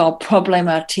used to call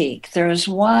problématique. There is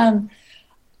one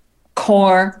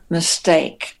core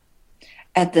mistake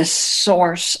at the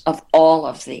source of all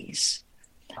of these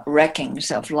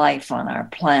wreckings of life on our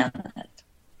planet.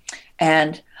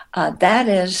 And that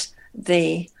is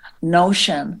the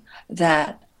notion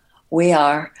that we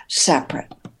are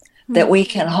separate, that we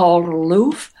can hold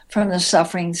aloof from the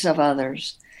sufferings of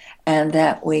others, and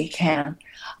that we can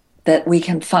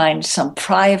find some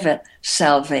private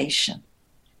salvation.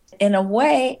 In a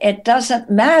way, it doesn't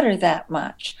matter that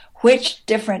much which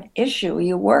different issue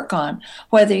you work on,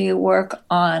 whether you work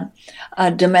on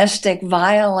domestic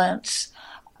violence,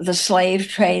 the slave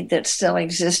trade that's still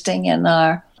existing in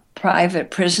our private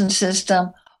prison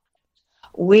system.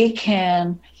 We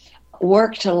can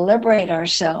work to liberate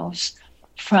ourselves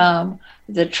from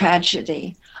the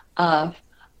tragedy of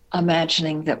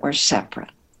imagining that we're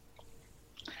separate.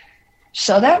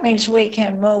 So that means we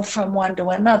can move from one to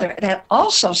another. That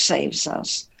also saves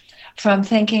us from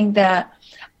thinking that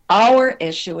our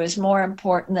issue is more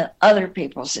important than other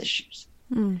people's issues.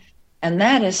 And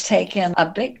that has taken a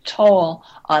big toll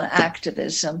on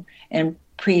activism in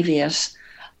previous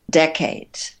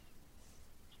decades.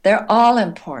 They're all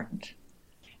important.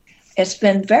 It's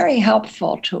been very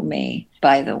helpful to me,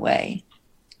 by the way,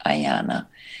 Ayana,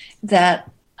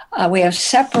 that we have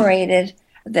separated,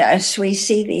 as we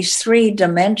see these three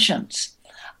dimensions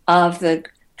of the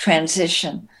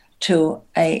transition to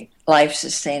a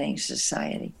life-sustaining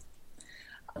society,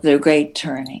 the great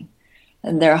turning.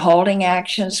 And they're holding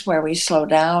actions where we slow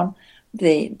down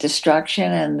the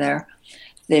destruction, and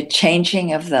the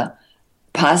changing of the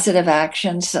positive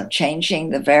actions, of changing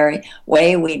the very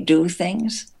way we do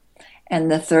things. And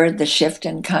the third, the shift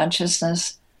in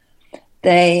consciousness.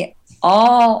 They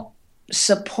all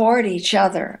support each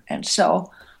other. And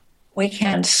so we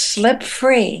can slip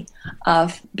free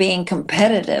of being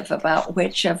competitive about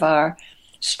which of our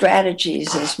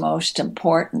strategies is most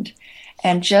important,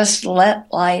 and just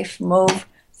let life move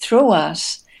through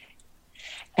us.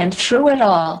 And through it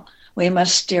all, we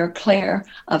must steer clear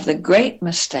of the great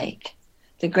mistake.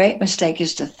 The great mistake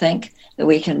is to think that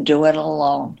we can do it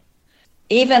alone.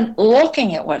 Even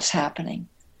looking at what's happening,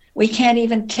 we can't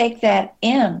even take that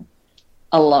in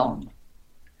alone.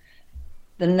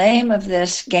 The name of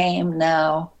this game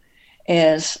now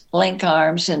is link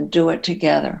arms and do it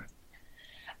together.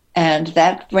 And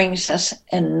that brings us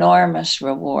enormous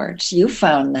rewards. You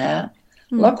found that.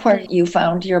 Look where you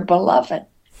found your beloved.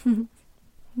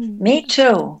 Me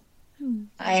too.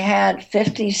 I had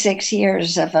 56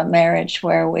 years of a marriage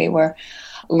where we were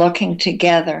looking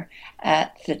together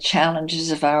at the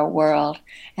challenges of our world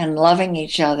and loving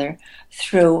each other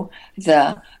through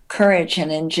the courage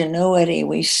and ingenuity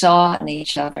we saw in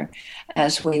each other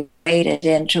as we waded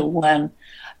into one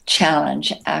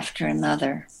challenge after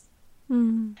another.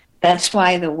 That's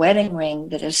why the wedding ring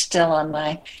that is still on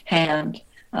my hand,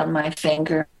 on my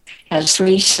finger, has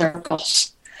 3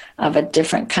 circles of a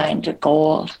different kind of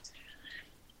gold.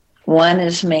 One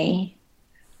is me,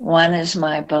 one is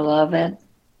my beloved,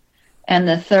 and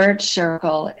the third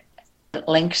circle that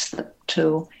links the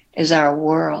two is our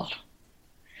world.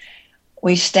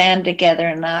 We stand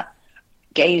together, not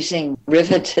gazing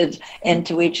riveted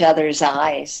into each other's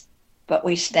eyes, but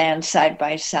we stand side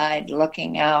by side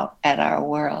looking out at our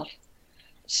world,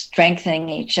 strengthening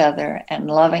each other and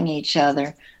loving each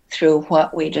other through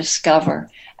what we discover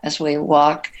as we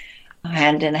walk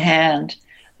hand in hand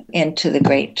into the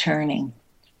great turning.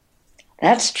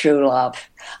 That's true love.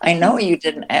 I know you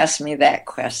didn't ask me that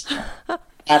question, but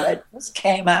it just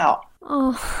came out.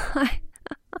 I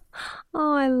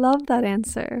love that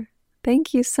answer.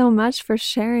 Thank you so much for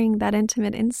sharing that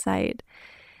intimate insight.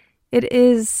 It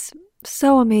is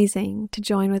so amazing to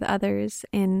join with others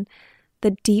in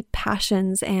the deep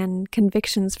passions and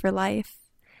convictions for life.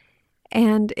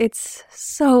 And it's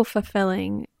so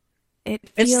fulfilling.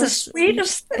 It's the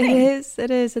sweetest thing.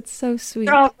 It is. It's so sweet.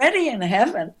 You're already in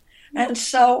heaven. And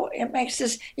so it makes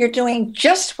this, you're doing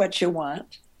just what you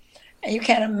want. And you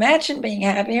can't imagine being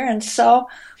happier. And so,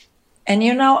 and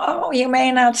you know, you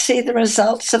may not see the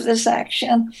results of this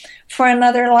action for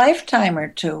another lifetime or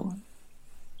two.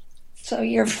 So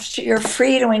you're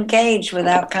free to engage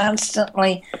without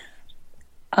constantly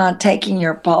taking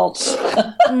your pulse.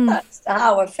 That's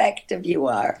how effective you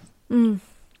are.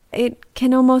 It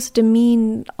can almost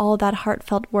demean all that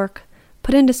heartfelt work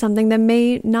put into something that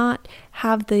may not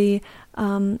have the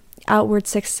outward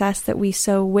success that we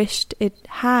so wished it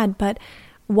had, but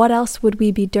what else would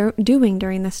we be doing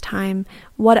during this time?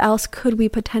 What else could we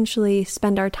potentially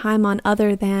spend our time on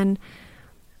other than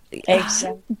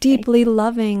deeply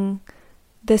loving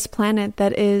this planet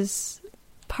that is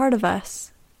part of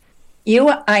us? You,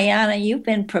 Ayana, you've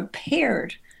been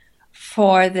prepared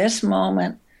for this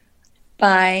moment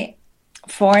by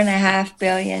 4.5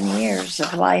 billion years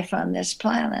of life on this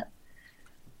planet.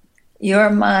 Your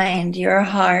mind, your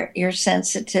heart, your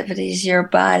sensitivities, your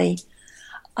body,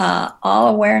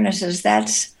 all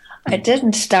awarenesses, it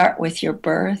didn't start with your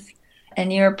birth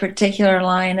and your particular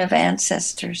line of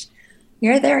ancestors.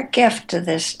 You're their gift to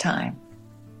this time.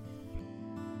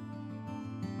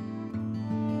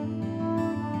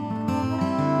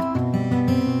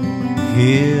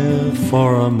 Here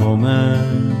for a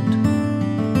moment,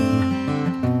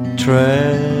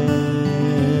 treasure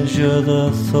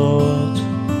the thought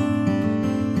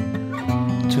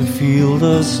to feel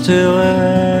the still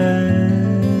air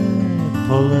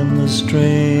pulling the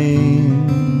strings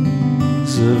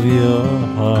of your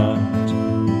heart.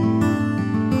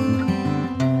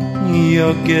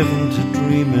 You're given to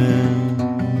dreaming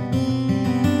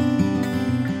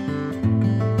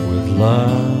with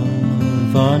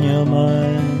love on your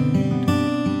mind.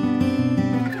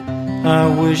 I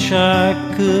wish I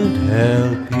could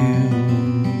help you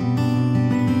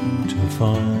to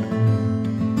find.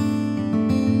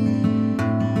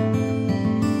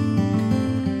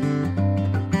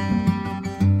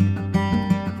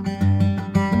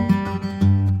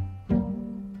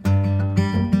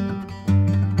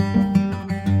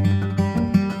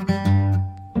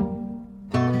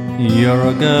 You're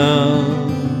a girl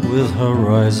with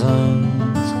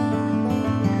horizons,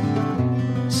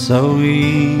 so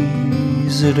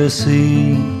easy to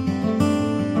see.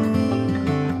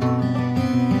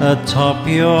 Atop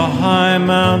your high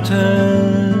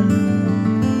mountain,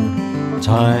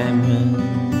 time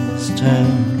is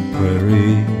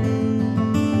temporary.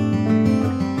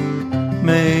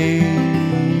 Maybe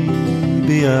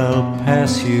I'll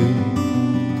pass you,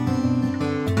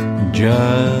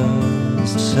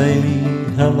 just say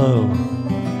hello.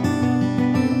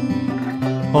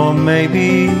 Or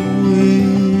maybe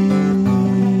we'll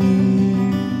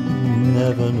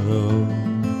never know.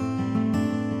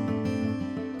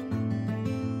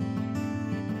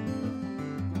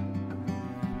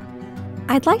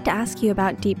 I'd like to ask you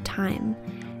about deep time.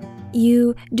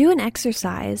 You do an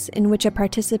exercise in which a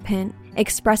participant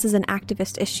expresses an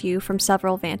activist issue from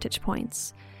several vantage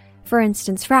points. For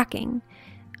instance, fracking.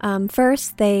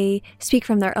 First, they speak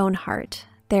from their own heart,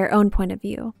 their own point of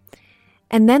view.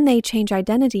 And then they change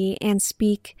identity and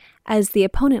speak as the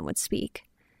opponent would speak.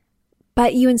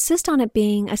 But you insist on it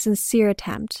being a sincere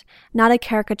attempt, not a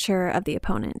caricature of the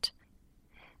opponent.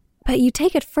 But you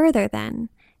take it further then,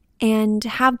 and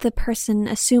have the person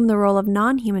assume the role of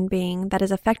non-human being that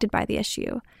is affected by the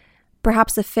issue.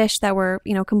 Perhaps the fish that were,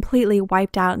 completely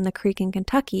wiped out in the creek in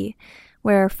Kentucky,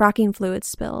 where fracking fluid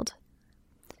spilled.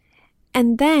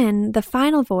 And then the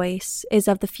final voice is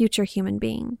of the future human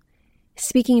being,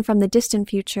 speaking from the distant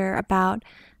future about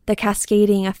the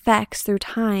cascading effects through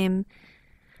time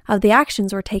of the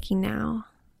actions we're taking now.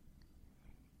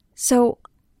 So,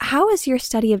 how has your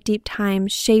study of deep time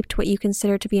shaped what you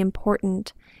consider to be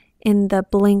important in the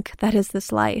blink that is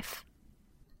this life?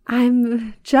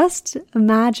 I'm just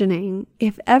imagining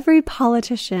if every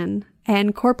politician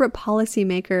and corporate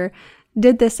policymaker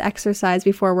did this exercise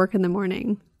before work in the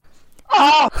morning.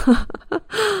 Oh,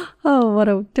 oh, what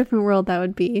a different world that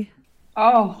would be.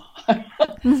 Oh,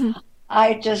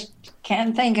 I just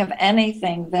can't think of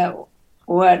anything that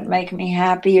would make me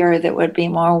happier, that would be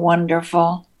more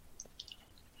wonderful.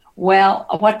 Well,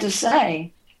 what to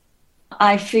say?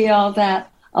 I feel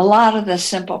that a lot of the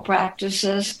simple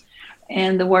practices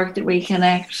and the work that we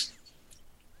connect,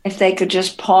 if they could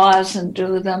just pause and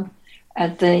do them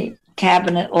at the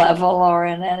cabinet level or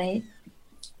in any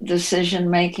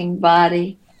decision-making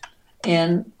body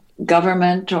in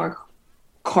government or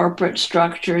corporate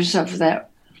structures of that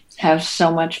have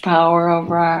so much power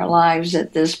over our lives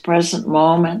at this present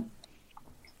moment.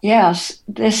 Yes,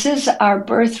 this is our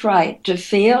birthright to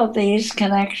feel these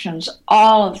connections,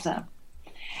 all of them.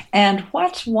 And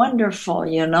what's wonderful,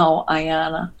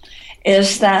 Ayana,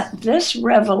 is that this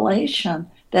revelation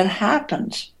that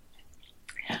happens,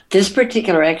 this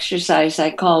particular exercise I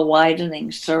call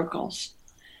widening circles,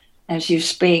 as you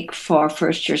speak for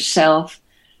first yourself,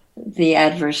 the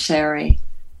adversary,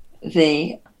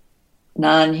 the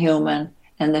non-human,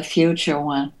 and the future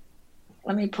one.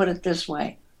 Let me put it this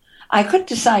way. I could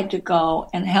decide to go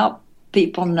and help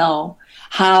people know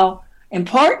how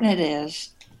important it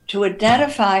is to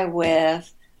identify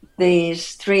with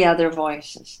these three other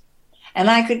voices. And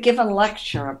I could give a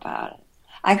lecture about it.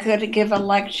 I could give a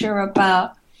lecture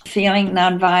about feeling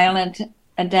nonviolent,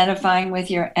 identifying with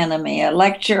your enemy, a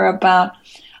lecture about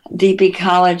deep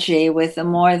ecology with the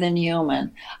more than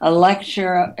human, a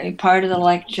part of the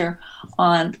lecture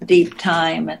on deep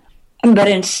time. But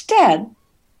instead,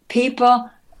 people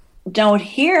don't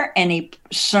hear any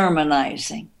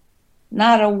sermonizing,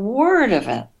 not a word of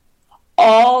it.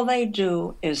 All they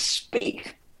do is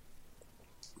speak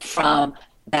from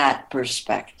that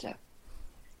perspective.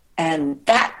 And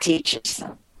that teaches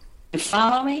them. You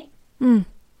follow me?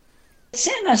 It's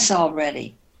in us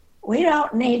already. We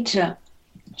don't need to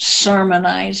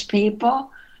sermonize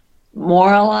people,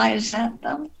 moralize at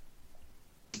them.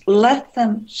 Let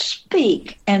them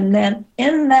speak. And then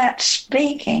in that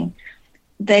speaking,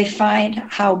 they find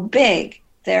how big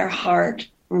their heart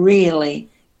really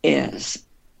is,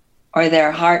 or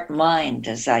their heart-mind,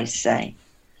 as I say.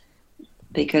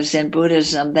 Because in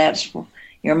Buddhism,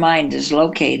 your mind is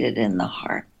located in the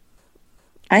heart.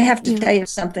 I have to tell you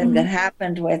something that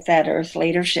happened with that Earth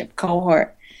Leadership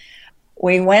cohort.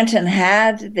 We went and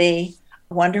had the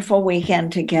wonderful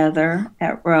weekend together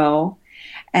at Roe.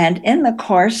 And in the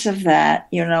course of that,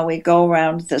 we go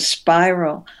around the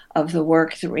spiral of the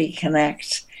work that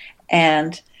reconnects.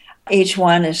 And each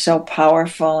one is so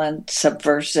powerful and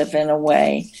subversive in a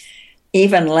way.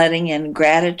 Even letting in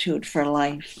gratitude for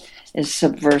life is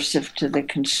subversive to the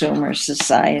consumer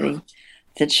society,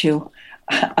 that you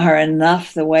are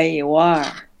enough the way you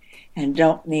are and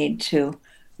don't need to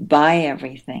buy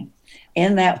everything.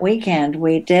 In that weekend,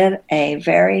 we did a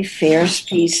very fierce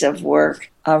piece of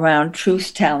work around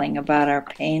truth-telling about our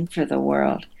pain for the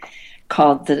world,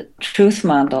 called the Truth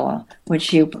Mandala,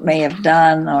 which you may have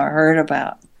done or heard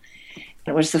about.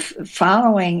 It was the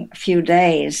following few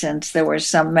days, and there were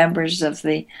some members of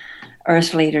the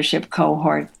Earth Leadership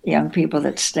cohort, young people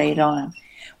that stayed on.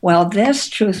 Well, this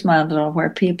Truth Mandala, where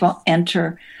people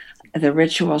enter the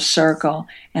ritual circle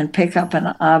and pick up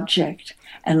an object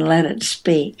and let it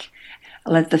speak,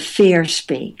 let the fear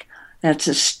speak, that's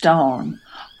a stone,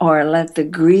 or let the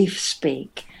grief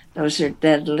speak, those are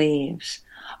dead leaves,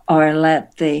 or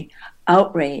let the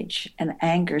outrage and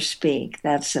anger speak,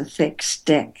 that's a thick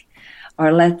stick,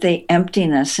 or let the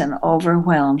emptiness and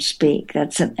overwhelm speak,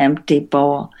 that's an empty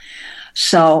bowl.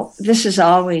 So this has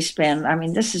always been,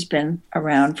 this has been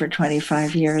around for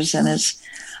 25 years and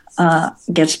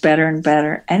it gets better and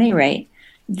better. At any rate,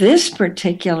 this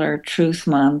particular Truth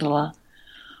Mandala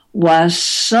was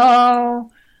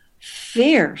so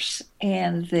fierce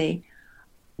in the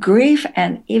grief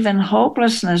and even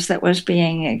hopelessness that was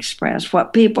being expressed,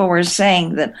 what people were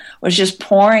saying that was just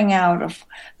pouring out of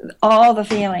all the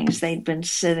feelings they'd been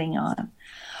sitting on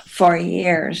for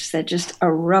years that just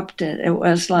erupted. It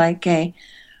was like a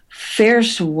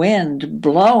fierce wind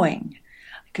blowing.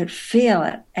 I could feel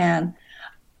it. And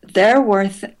there were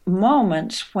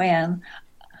moments when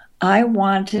I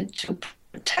wanted to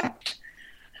protect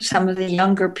some of the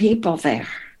younger people there.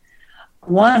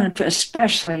 One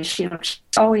especially, she looked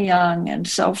so young and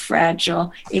so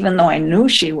fragile, even though I knew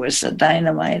she was a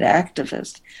dynamite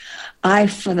activist. I,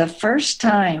 for the first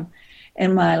time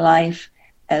in my life,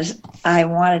 as I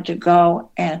wanted to go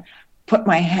and put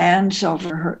my hands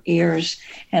over her ears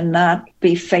and not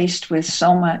be faced with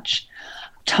so much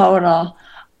total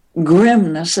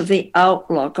grimness of the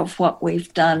outlook of what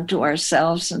we've done to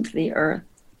ourselves and to the earth.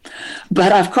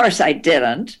 But of course I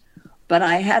didn't, but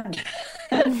I had.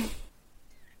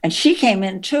 And she came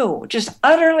in too, just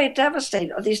utterly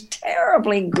devastated. Oh, these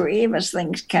terribly grievous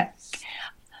things,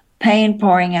 pain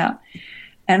pouring out.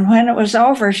 And when it was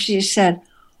over, she said,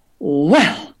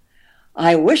 well,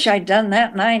 I wish I'd done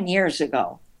that 9 years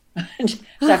ago.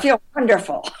 So I feel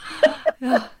wonderful.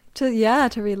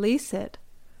 To release it.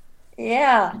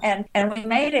 Yeah, and we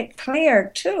made it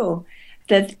clear, too,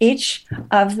 that each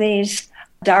of these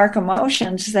dark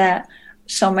emotions that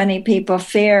so many people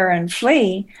fear and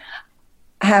flee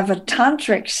have a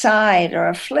tantric side or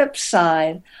a flip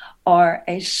side or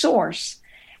a source.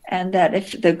 And that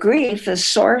if the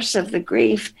source of the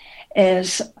grief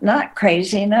is not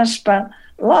craziness, but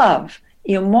love.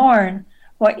 You mourn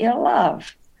what you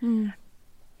love. Mm.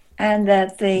 And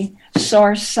that the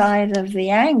source side of the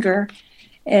anger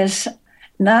is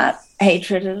not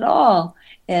hatred at all.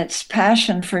 It's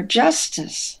passion for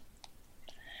justice.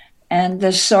 And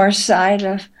the source side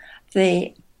of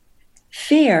the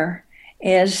fear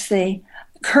is the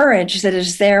courage that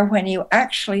is there when you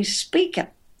actually speak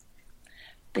it.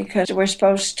 Because we're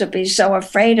supposed to be so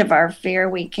afraid of our fear,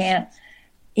 we can't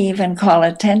even call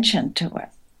attention to it.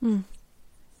 Mm.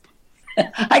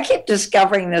 I keep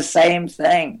discovering the same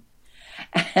thing.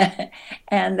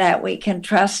 And that we can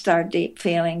trust our deep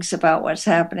feelings about what's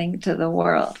happening to the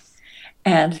world.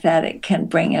 And that it can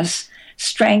bring us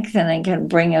strength and it can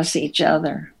bring us each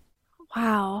other.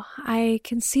 Wow, I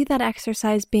can see that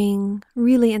exercise being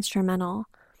really instrumental,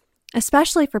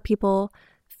 especially for people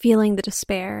feeling the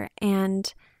despair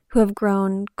and who have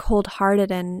grown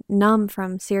cold-hearted and numb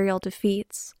from serial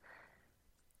defeats.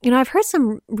 I've heard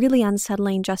some really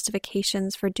unsettling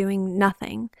justifications for doing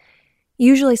nothing,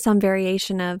 usually some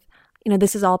variation of,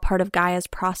 this is all part of Gaia's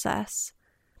process.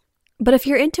 But if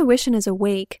your intuition is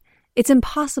awake, it's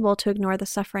impossible to ignore the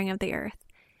suffering of the earth.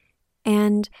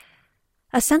 And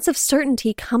a sense of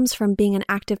certainty comes from being an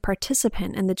active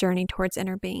participant in the journey towards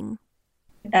inner being.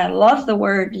 I love the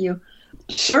word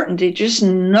certainty, just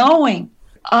knowing,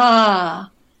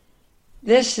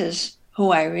 this is who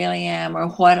I really am or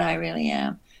what I really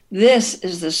am. This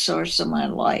is the source of my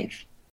life.